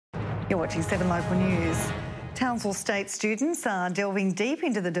You're watching 7 Local News. Townsville State students are delving deep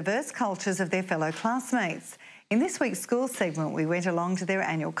into the diverse cultures of their fellow classmates. In this week's school segment, we went along to their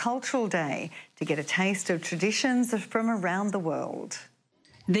annual Cultural Day to get a taste of traditions from around the world.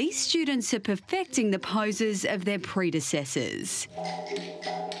 These students are perfecting the poses of their predecessors.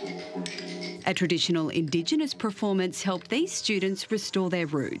 A traditional Indigenous performance helped these students restore their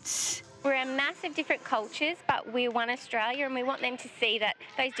roots. We're a massive different cultures, but we're one Australia and we want them to see that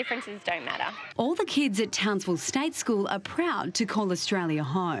those differences don't matter. All the kids at Townsville State School are proud to call Australia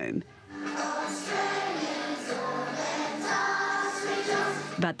home.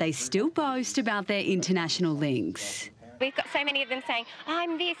 But they still boast about their international links. We've got so many of them saying,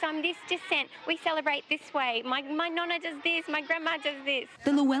 I'm this descent, we celebrate this way, my nonna does this, my grandma does this. The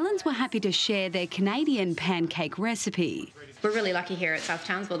Llewellyns were happy to share their Canadian pancake recipe. We're really lucky here at South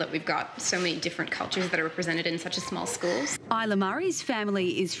Townsville that we've got so many different cultures that are represented in such a small school. Isla Murray's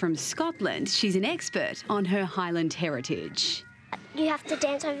family is from Scotland. She's an expert on her Highland heritage. You have to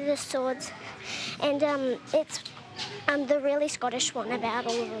dance over the swords, and it's the really Scottish one about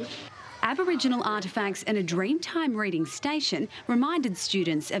all of them. Aboriginal artefacts and a Dreamtime reading station reminded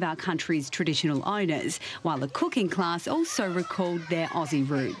students of our country's traditional owners, while the cooking class also recalled their Aussie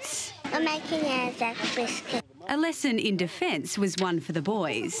roots. I'm making a Zack biscuit. A lesson in defence was one for the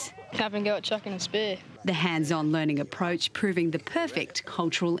boys. Have and go at chucking a spear. The hands-on learning approach proving the perfect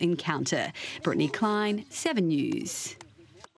cultural encounter. Brittany Klein, 7 News.